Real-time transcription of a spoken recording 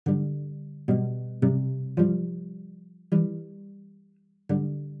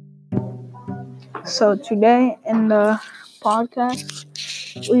So today in the podcast,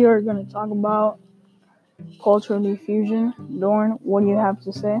 we are going to talk about cultural diffusion. Dorn, what do you have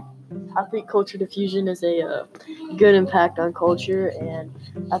to say? I think culture diffusion is a good impact on culture, and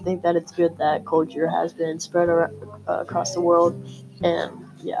I think that it's good that culture has been spread across the world. And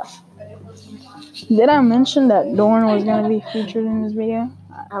yeah, Did I mention that Dorn was going to be featured in this video?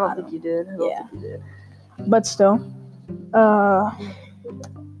 I don't think you did. I don't think you did. But still,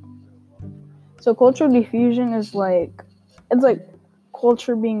 so cultural diffusion is it's like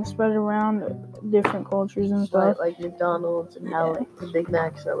culture being spread around different cultures and stuff. Right, like McDonald's and how like the Big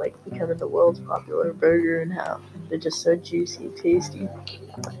Macs are like becoming the world's popular burger and how they're just so juicy and tasty.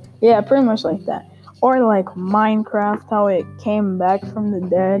 Yeah, pretty much like that. Or like Minecraft, how it came back from the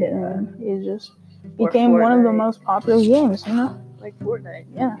dead and it just became one of the most popular games, you know? Like Fortnite.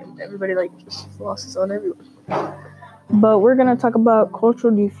 Yeah. Everybody like just flosses on everyone. But we're gonna talk about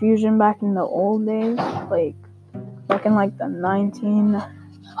cultural diffusion back in the old days, like back in like the 1900s,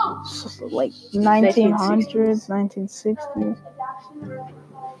 1960s.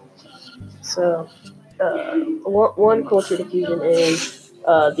 So, one culture diffusion is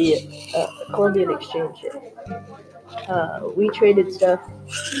the Columbian Exchange. We traded stuff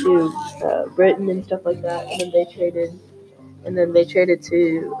to Britain and stuff like that, and then they traded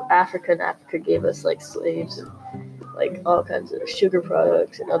to Africa, and Africa gave us like slaves and like all kinds of sugar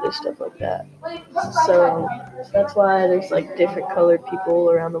products and other stuff like that. So that's why there's like different colored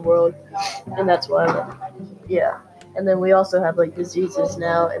people around the world, and that's why, yeah. And then we also have like diseases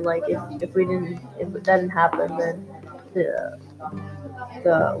now, and like if that didn't happen, then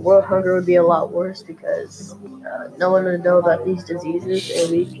the world hunger would be a lot worse because no one would know about these diseases, and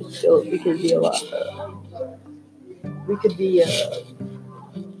we could be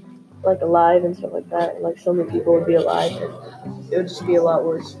like alive and stuff like that, and like so many people would be alive, and it would just be a lot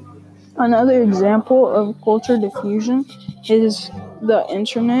worse. Another example of culture diffusion is the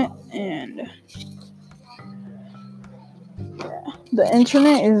internet, and the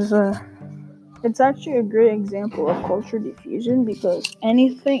internet is it's actually a great example of culture diffusion because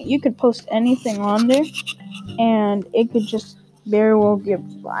you could post anything on there and it could just very well get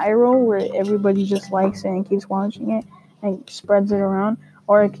viral where everybody just likes it and keeps watching it and spreads it around,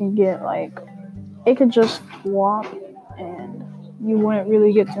 or it could just flop and you wouldn't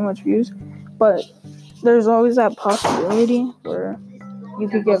really get too much views. But there's always that possibility where you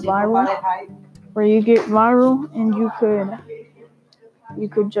could get viral, and you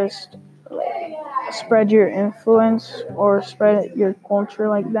could just spread your influence or spread your culture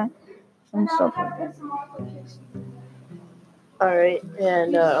like that and stuff like that. All right,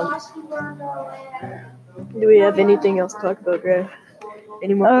 and do we have anything else to talk about, Greg?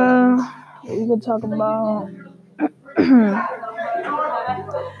 Any more? We could talk about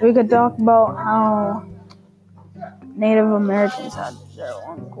how Native Americans had their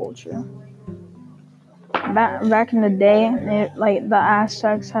own culture. Back in the day, like the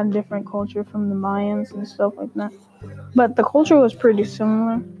Aztecs had different culture from the Mayans and stuff like that. But the culture was pretty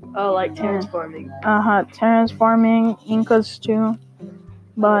similar. Oh, like terrace farming. Terrace farming, Incas too.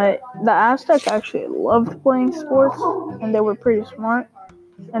 But the Aztecs actually loved playing sports, and they were pretty smart.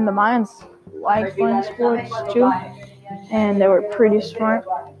 And the Mayans liked playing sports too, and they were pretty smart.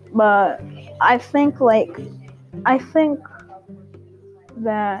 But I think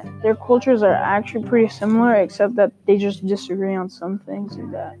that their cultures are actually pretty similar, except that they just disagree on some things,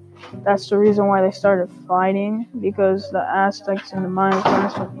 and that's the reason why they started fighting, because the Aztecs and the Mayans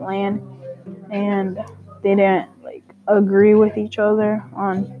wanted some land, and they didn't agree with each other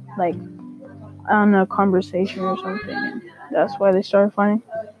on a conversation or something, and that's why they started fighting.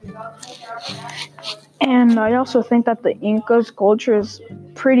 And I also think that the Incas culture is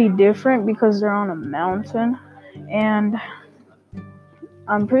pretty different because they're on a mountain, and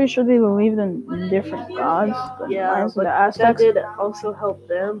I'm pretty sure they believed in different gods. But the Aztecs. That did also help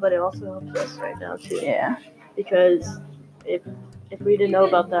them, but it also helps us right now too. Yeah. Because if we didn't know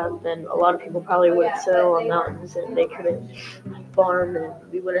about that, then a lot of people probably wouldn't settle on mountains, and they couldn't farm, and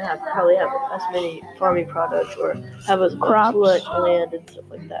we wouldn't probably have as many farming products or have as much land and stuff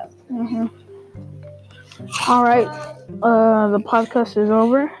like that. Mm-hmm. All right. The podcast is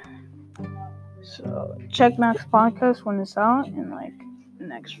over. So check next podcast when it's out, and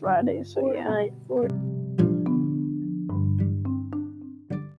next Friday. So yeah.